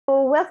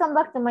welcome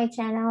back to my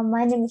channel.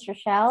 My name is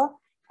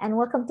Rochelle and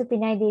welcome to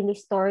Pinay Daily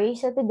Story.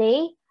 So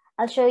today,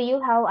 I'll show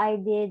you how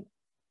I did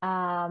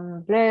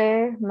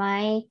blur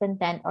my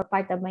content or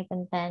part of my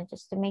content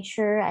just to make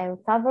sure I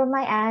will cover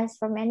my ass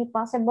from any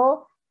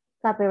possible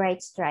copyright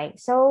strike.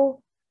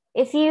 So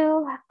if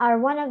you are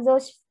one of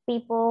those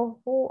people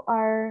who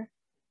are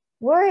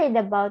worried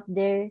about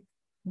their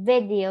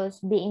videos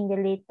being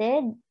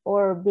deleted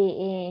or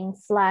being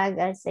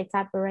flagged as a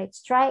copyright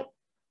strike,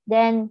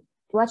 then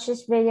watch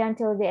this video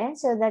until the end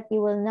so that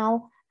you will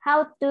know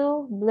how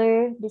to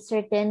blur the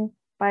certain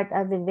part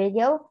of the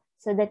video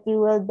so that you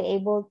will be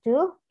able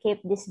to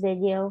keep this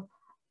video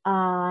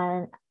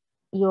on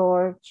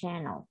your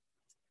channel.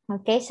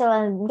 Okay, so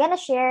I'm gonna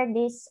share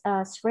this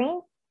screen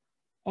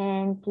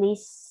and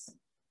please,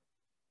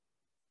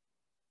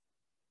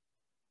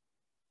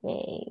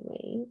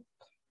 okay,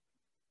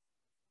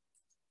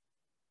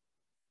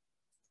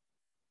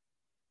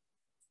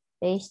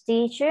 wait.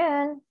 Stay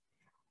tuned.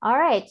 All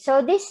right,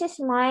 so this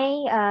is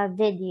my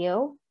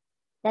video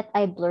that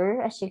I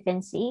blur, as you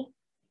can see.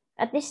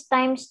 At this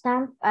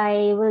timestamp,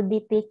 I will be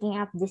picking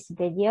up this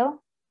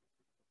video.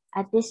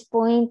 At this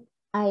point,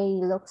 I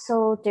look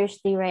so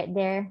thirsty right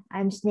there.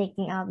 I'm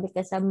sneaking out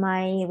because of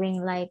my ring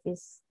light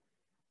is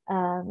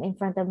in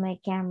front of my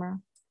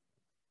camera.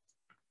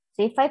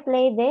 So if I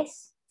play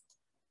this,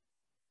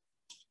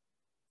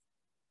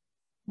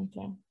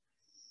 okay.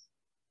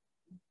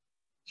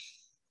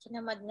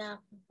 Kinamad na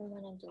ako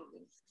kumuha ng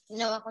tubig.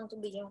 Ginawa kong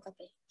tubig yung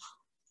kape.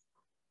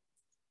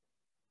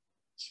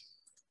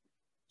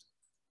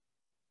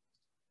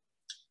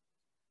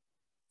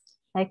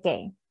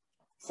 Okay.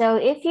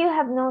 So if you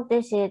have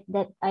noticed it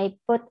that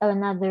I put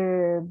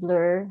another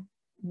blur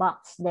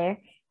box there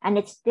and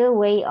it's still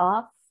way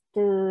off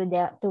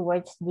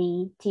towards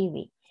the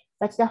TV.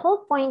 But the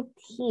whole point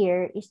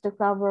here is to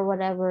cover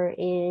whatever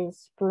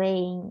is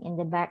playing in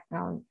the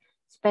background,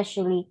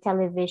 especially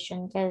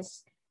television,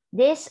 because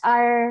these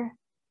are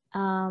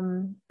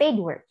paid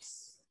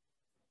works.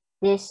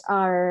 These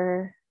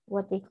are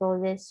what they call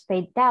this,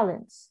 paid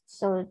talents.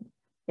 So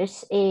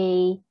there's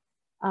a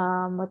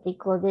what they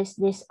call this,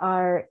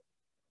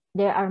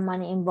 there are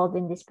money involved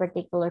in this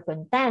particular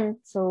content.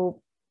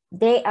 So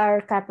they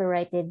are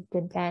copyrighted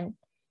content.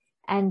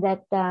 And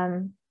that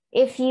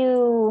if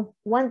you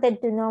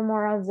wanted to know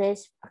more of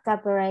this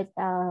copyright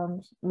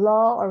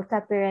law or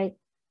copyright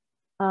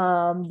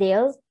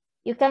deals,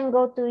 you can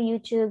go to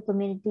YouTube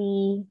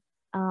community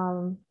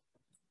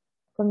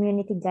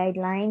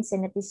guidelines,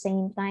 and at the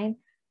same time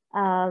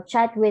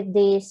chat with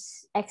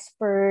this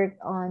expert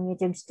on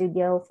YouTube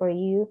Studio for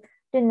you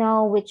to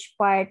know which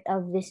part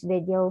of this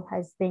video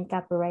has been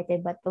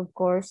copyrighted. But of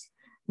course,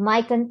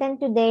 my content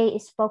today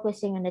is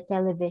focusing on the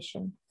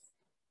television.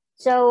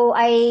 So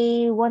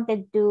I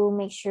wanted to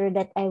make sure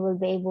that I will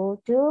be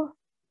able to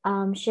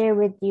share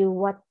with you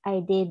what I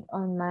did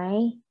on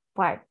my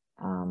part,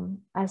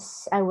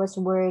 as I was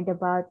worried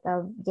about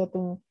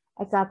getting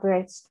a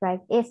copyright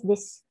strike if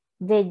this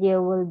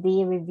video will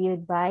be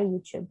reviewed by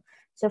YouTube.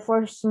 So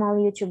for small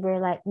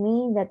YouTuber like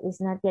me that is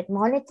not yet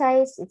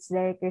monetized, it's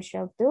very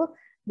crucial to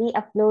be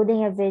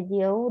uploading a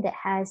video that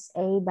has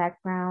a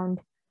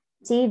background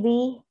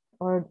TV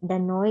or the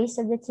noise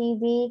of the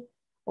TV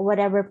or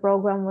whatever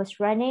program was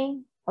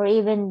running, or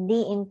even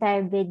the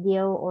entire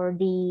video or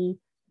the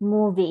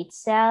movie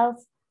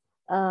itself.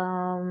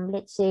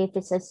 Let's say if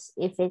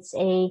it's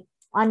a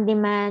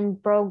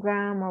on-demand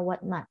program or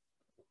whatnot.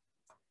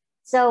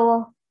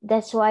 So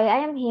that's why I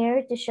am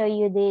here to show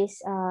you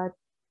this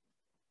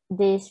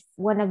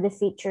one of the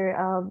feature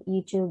of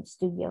YouTube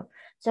Studio.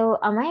 So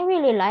am I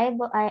really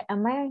reliable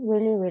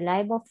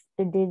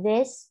to do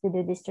this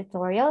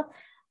tutorial?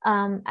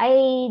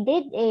 I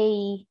did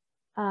a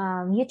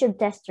YouTube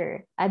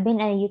tester. I've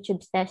been a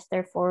YouTube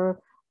tester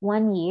for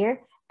 1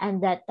 year,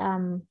 and that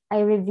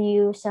I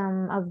review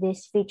some of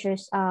these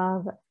features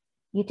of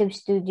YouTube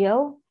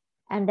Studio,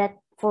 and that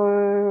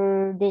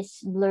for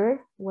this blur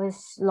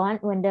was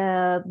launched when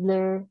the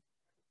blur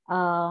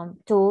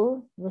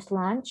tool was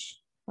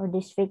launched, or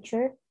this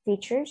feature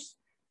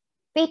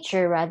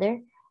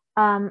rather.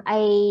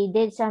 I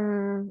did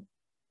some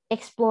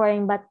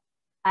exploring, but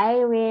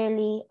I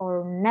rarely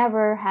or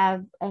never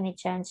have any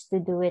chance to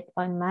do it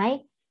on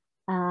my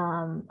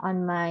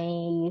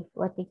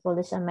what they call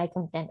this, on my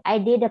content. I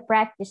did a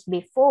practice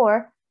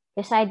before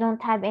because I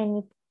don't have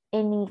any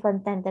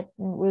content that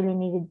really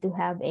needed to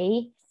have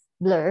a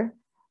blur,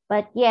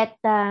 but yet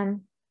I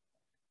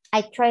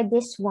tried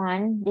this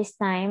one this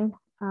time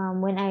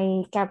when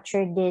I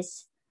captured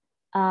this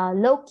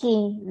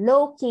low-key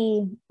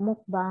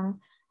mukbang.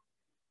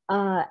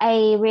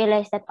 I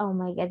realized that, oh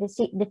my god,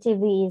 the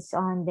TV is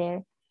on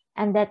there,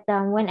 and that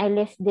when I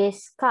lift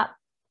this cup,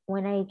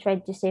 when I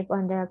tried to sip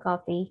on the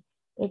coffee,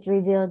 it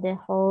revealed the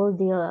whole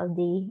deal of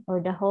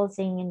the whole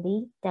thing in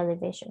the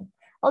television.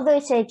 Although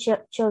it's a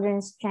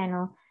children's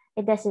channel,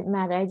 it doesn't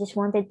matter. I just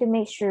wanted to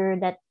make sure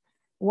that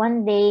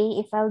one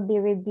day, if I'll be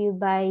reviewed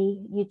by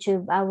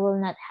YouTube, I will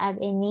not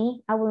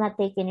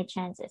take any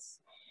chances.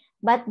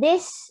 But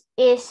this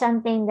is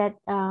something that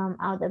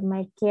out of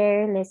my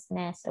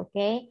carelessness,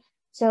 okay?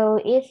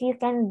 So if you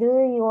can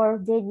do your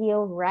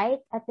video right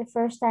at the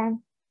first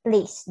time,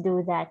 please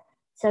do that.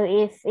 So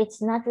if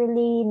it's not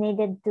really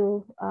needed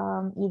to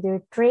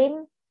either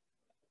trim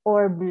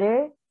or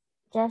blur,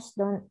 just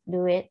don't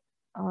do it.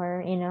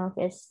 Or, you know,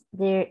 because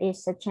there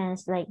is a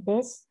chance like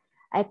this.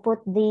 I put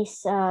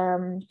this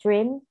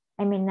trim,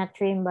 I mean not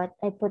trim, but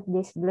I put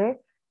this blur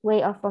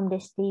way off from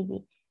this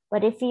TV.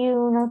 But if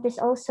you notice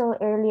also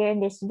earlier in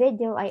this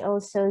video, I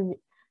also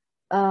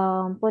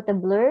put a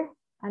blur,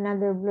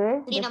 another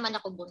blur. Hindi naman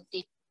ako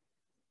buntis.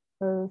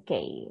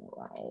 Okay,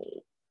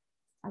 wait.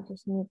 I'll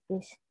just mute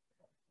this.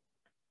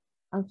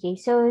 Okay,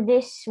 so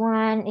this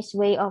one is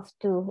way off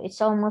too.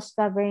 It's almost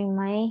covering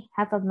my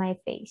half of my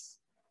face.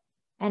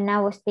 And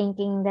I was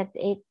thinking that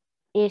it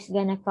is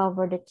gonna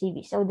cover the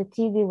TV. So the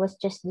TV was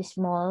just this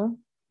small.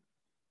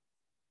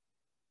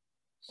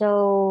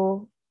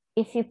 So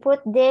if you put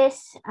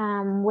this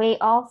way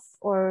off,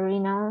 or, you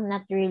know,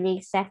 not really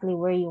exactly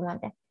where you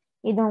want it,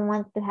 you don't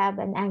want to have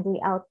an ugly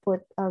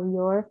output of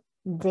your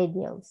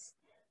videos.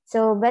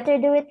 So better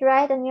do it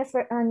right on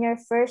your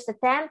first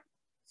attempt,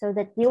 so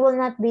that you will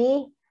not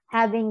be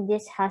having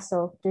this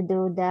hassle to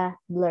do the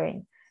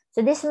blurring.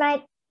 So this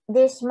might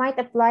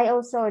apply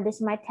also, or this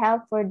might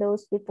help for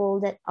those people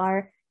that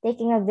are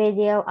taking a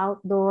video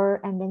outdoor,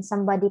 and then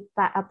somebody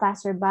a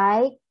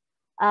passerby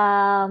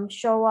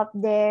show up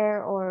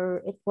there,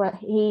 or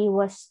he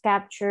was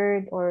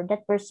captured, or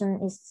that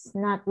person is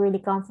not really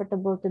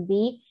comfortable to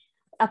be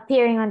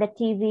appearing on the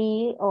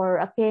TV or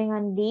appearing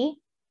on the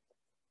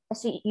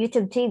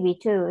YouTube TV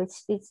too.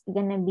 It's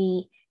gonna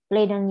be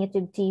played on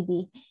YouTube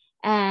TV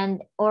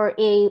and or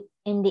in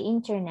the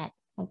internet.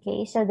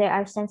 Okay, so there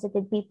are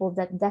sensitive people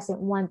that doesn't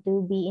want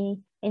to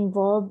be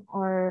involved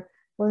or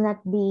will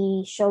not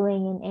be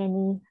showing in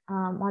any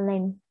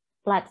online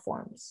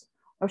platforms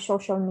or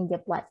social media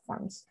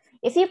platforms.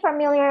 If you're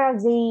familiar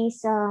with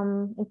these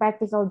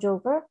Impractical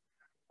Joker,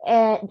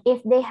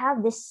 if they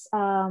have this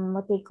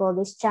what they call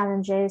these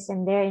challenges,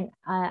 and they're in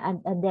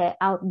at the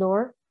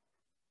outdoor,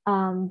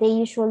 they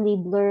usually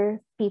blur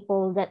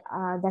people that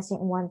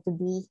doesn't want to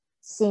be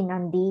seen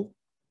on the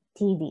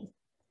TV.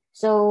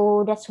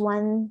 So that's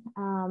one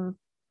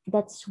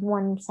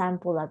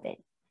sample of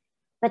it.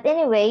 But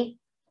anyway,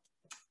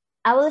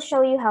 I will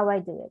show you how I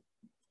do it.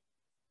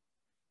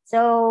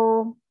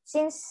 So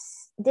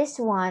since this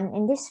one,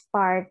 in this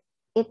part,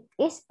 it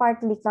is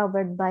partly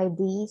covered by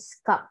this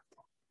cup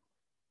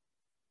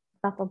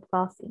of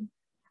coffee.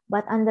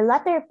 But on the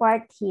latter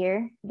part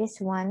here,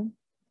 this one,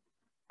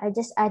 I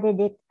just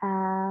added it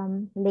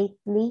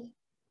lately.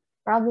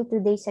 Probably 2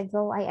 days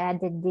ago, I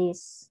added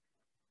this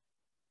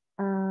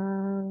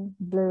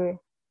blur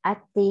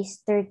at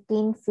this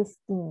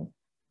 13:15.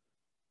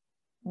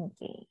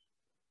 Okay.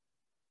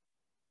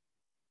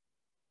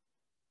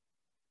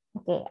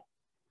 Okay.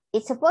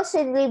 It's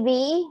supposedly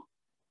be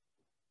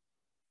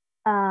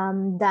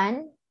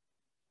done.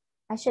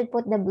 I should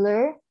put the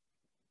blur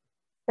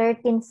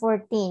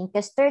 13:14,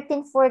 because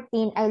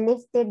 13:14 I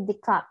lifted the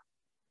cup.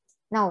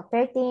 No,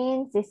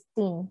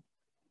 13:15.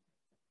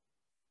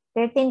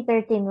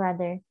 13:13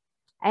 rather.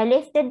 I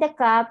lifted the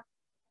cup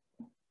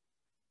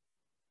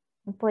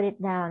and put it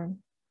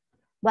down.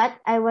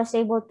 But I was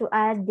able to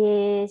add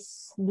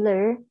this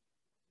blur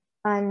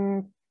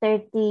on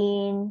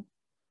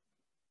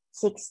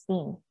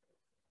 13:16.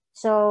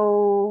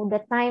 So the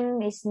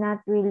time is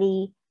not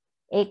really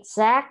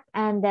exact,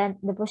 and then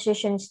the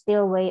position is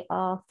still way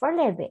off for a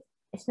little bit.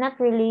 It's not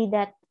really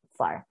that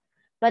far.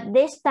 But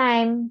this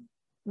time,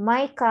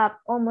 my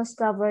cup almost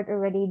covered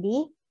already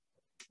the,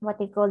 what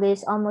they call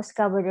this, almost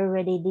covered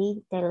already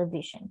the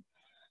television.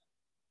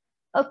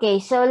 Okay,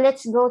 so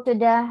let's go to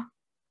the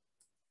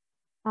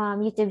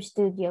YouTube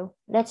Studio.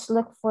 Let's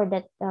look for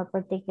that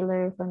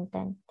particular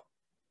content.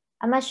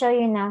 I'm gonna show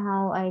you now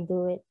how I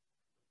do it.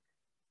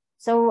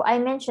 So I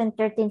mentioned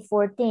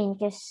 13:14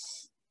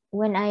 because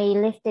when I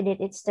lifted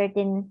it, it's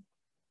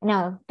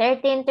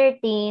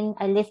 13:13,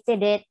 I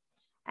lifted it,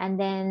 and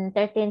then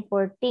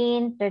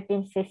 13:14,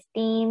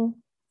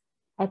 13:15,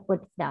 I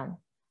put it down.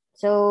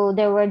 So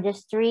there were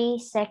just 3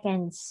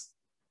 seconds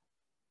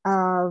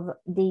of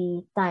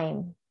the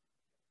time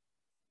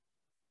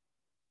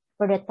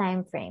for the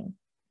time frame.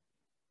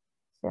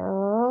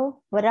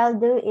 So what I'll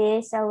do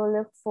is I will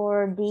look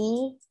for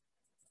the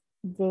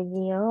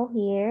video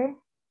here.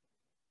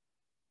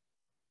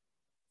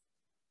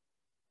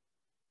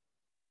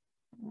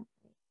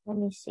 Let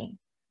me see.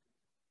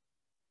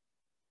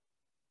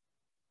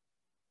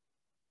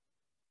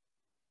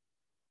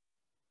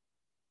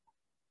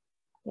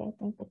 Okay, I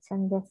think it's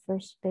on the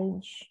first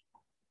page.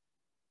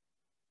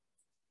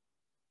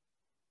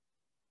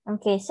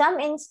 Okay, some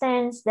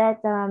instance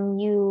that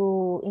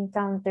you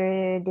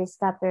encounter this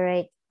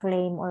copyright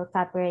claim or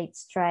copyright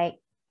strike,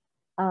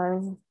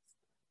 you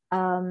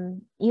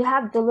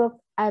have to look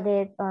at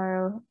it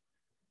or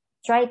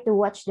try to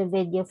watch the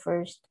video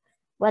first.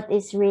 What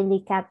is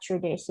really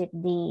captured? Is it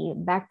the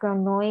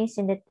background noise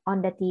on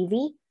the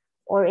TV,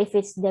 or if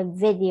it's the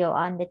video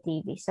on the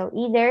TV? So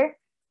either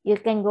you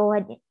can go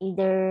ahead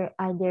either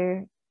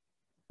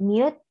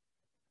mute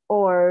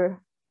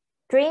or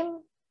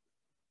trim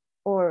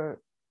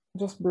or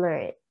just blur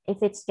it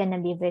if it's gonna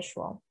be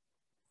visual.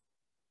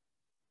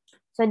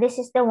 So this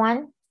is the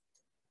one.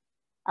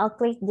 I'll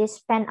click this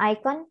pen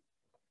icon.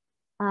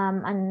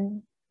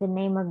 And the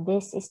name of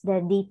this is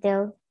the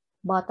details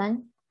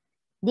button.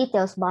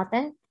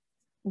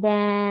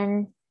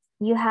 Then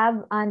you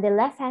have on the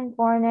left-hand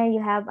corner,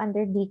 you have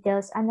under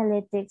details,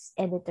 analytics,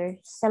 editor.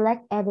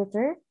 Select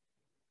editor.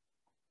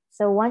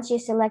 So once you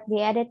select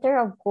the editor,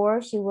 of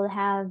course, you will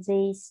have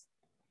this,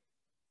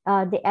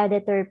 the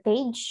editor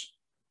page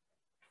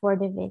for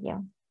the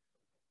video.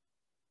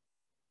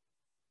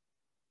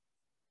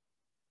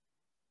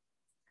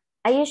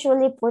 I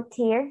usually put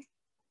here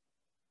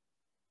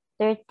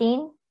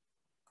 13,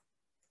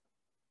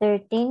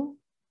 13,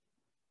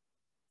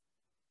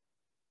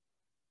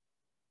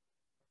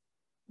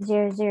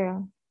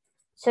 00.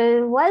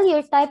 So while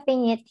you're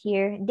typing it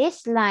here,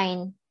 this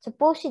line,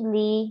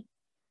 supposedly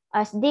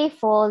as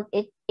default,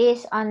 it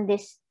is on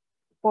this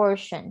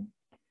portion.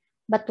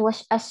 But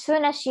as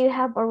soon as you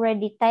have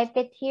already typed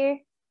it here,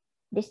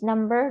 this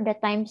number, the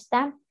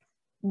timestamp,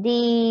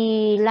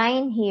 the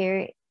line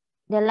here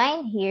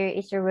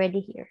is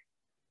already here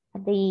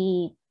at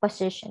the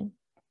position.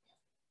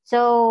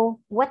 So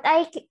what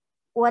I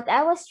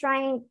was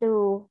trying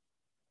to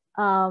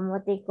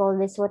what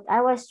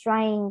I was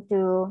trying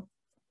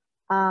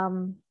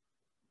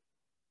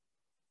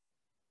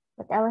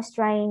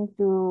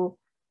to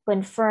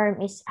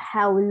confirm is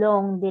how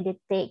long did it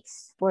take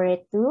for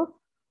it to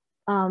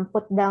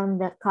put down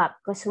the cup,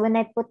 because when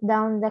I put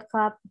down the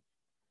cup,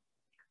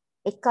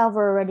 it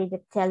covered already the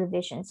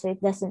television, so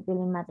it doesn't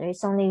really matter.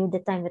 It's only the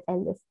time that I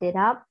lift it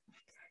up.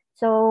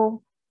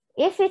 So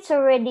if it's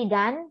already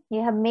done,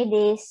 you have made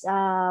this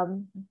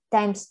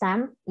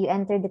timestamp, you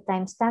enter the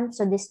timestamp,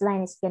 so this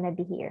line is gonna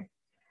be here.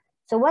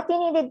 So what you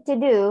needed to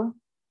do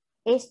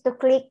is to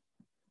click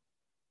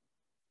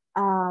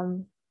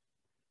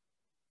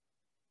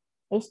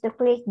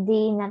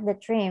not the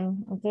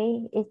trim,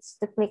 okay? It's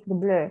to click the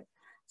blur.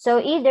 So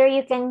either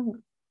you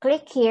can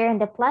click here in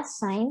the plus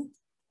sign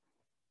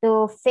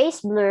to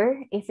face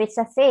blur if it's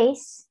a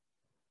face,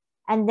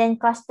 and then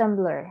custom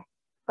blur.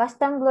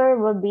 Custom blur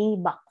will be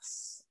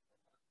box.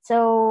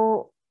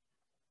 So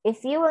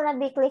if you will not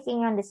be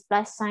clicking on this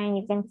plus sign,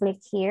 you can click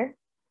here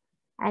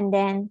and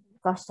then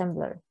custom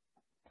blur.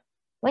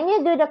 When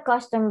you do the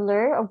custom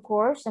blur, of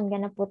course, I'm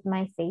gonna put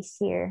my face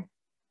here.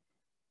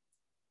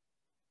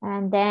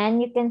 And then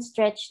you can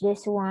stretch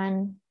this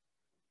one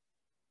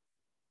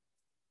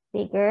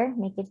bigger,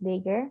 make it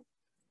bigger.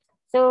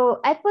 So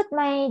I put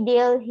my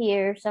deal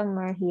here,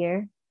 somewhere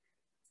here,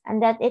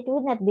 and that it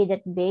would not be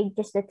that big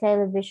because the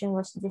television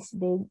was this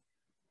big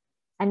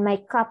and my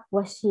cup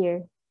was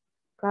here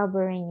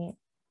covering it.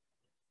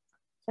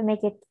 So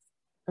make it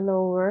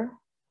lower,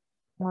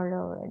 more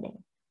lower there.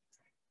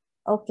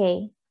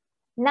 Okay,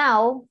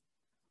 now,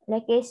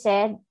 like I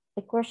said,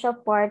 the crucial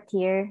part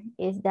here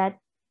is that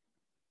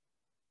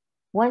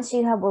once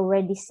you have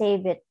already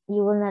saved it,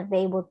 you will not be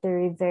able to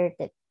revert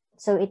it.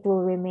 So it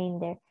will remain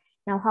there.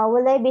 Now, how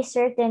will I be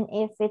certain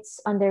if it's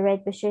on the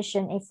right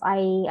position if I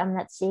am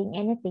not seeing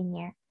anything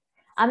here?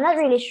 I'm not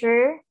really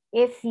sure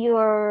if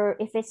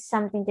it's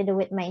something to do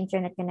with my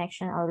internet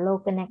connection or low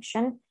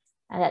connection.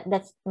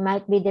 That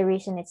might be the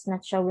reason it's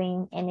not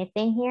showing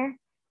anything here.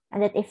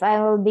 And that if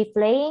I will be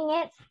playing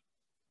it,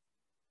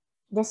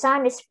 the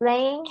sound is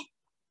playing,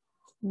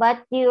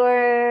 but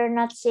you're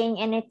not seeing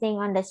anything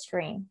on the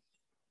screen.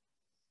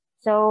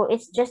 So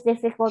it's just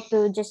difficult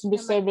to just be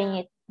saving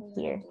it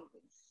here.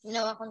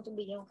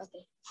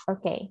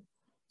 Okay.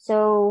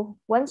 So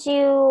once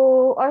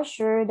you are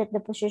sure that the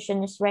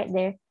position is right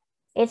there,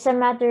 it's a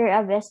matter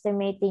of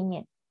estimating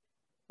it,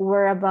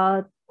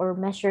 whereabout, or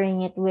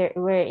measuring it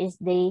where is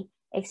the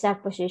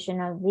exact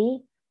position of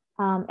the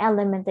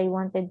element that you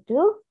wanted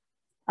to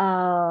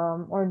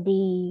or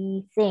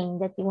the thing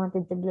that you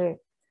wanted to blur.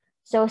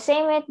 So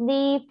same with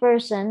the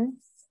person,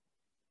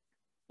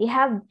 you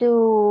have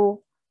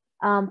to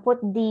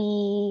put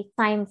the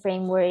time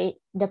frame where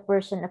the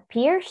person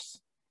appears.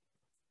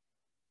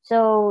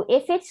 So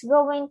if it's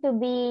going to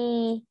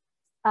be,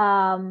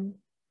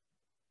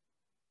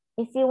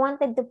 if you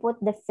wanted to put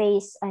the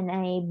face on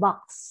a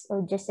box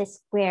or just a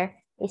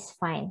square, is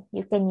fine.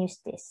 You can use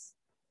this.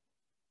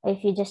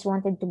 If you just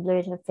wanted to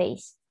blur the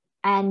face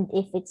and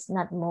if it's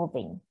not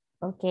moving,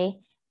 okay?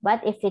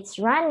 But if it's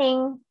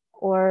running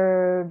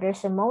or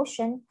there's a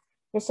motion,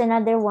 there's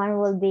another one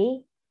will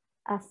be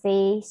a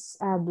face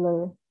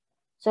blur.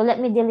 So let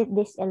me delete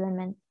this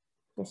element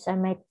because I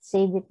might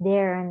save it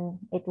there and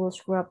it will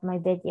screw up my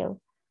video.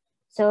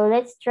 So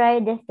let's try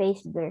the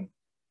face blur.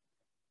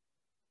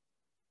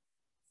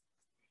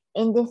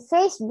 In the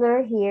face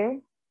blur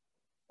here,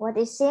 what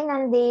is seen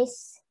on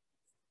this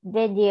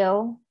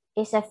video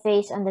is a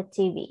face on the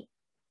TV.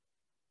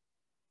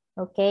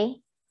 Okay,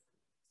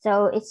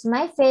 so it's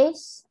my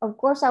face. Of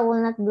course, I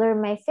will not blur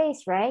my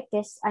face, right?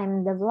 Because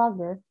I'm the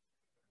vlogger.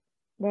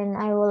 Then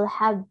I will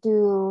have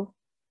to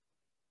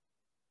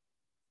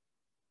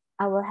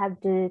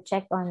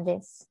check on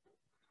this.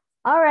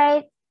 All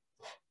right,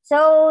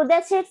 so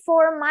that's it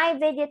for my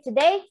video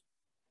today.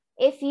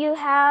 If you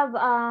have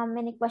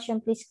any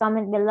question, please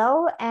comment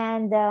below,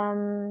 and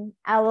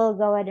I will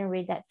go ahead and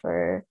read that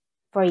for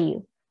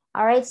you.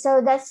 All right,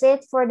 so that's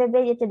it for the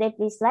video today.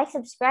 Please like,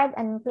 subscribe,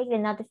 and click the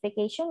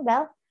notification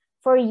bell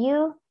for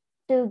you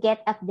to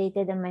get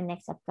updated on my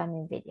next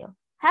upcoming video.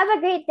 Have a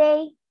great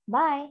day.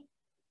 Bye.